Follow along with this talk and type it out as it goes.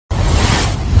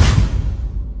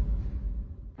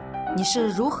你是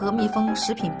如何密封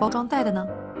食品包装袋的呢？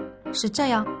是这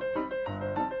样，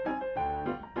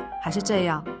还是这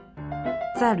样？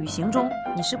在旅行中，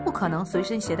你是不可能随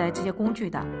身携带这些工具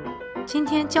的。今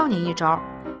天教你一招，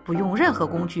不用任何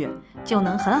工具就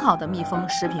能很好的密封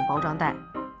食品包装袋。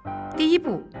第一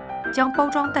步，将包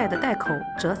装袋的袋口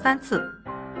折3次。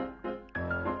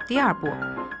第二步，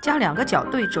将2个角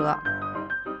对折。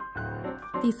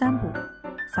第三步，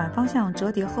反方向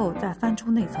折叠后再翻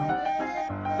出内层。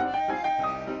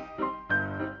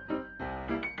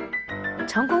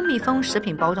成功密封食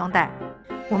品包装袋，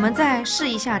我们再试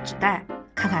一下纸袋，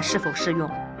看看是否适用。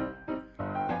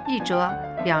1折、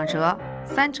2折、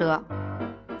3折，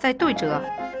再对折，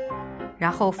然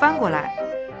后翻过来，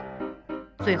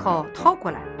最后掏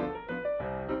过来，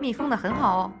密封得很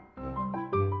好哦。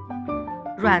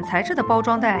软材质的包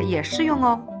装袋也适用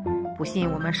哦，不信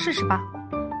我们试试吧。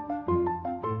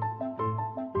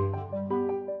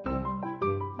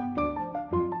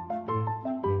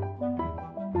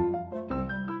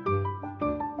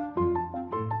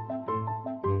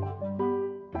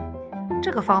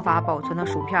这个方法保存的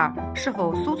薯片是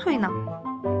否酥脆呢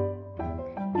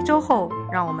？1周后，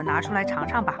让我们拿出来尝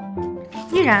尝吧，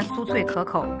依然酥脆可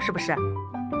口，是不是？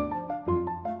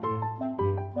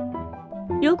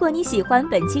如果你喜欢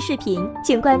本期视频，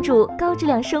请关注高质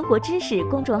量生活知识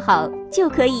公众号，就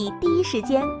可以第一时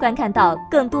间观看到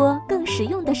更多更实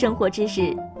用的生活知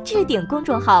识。置顶公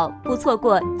众号，不错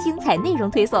过精彩内容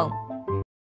推送。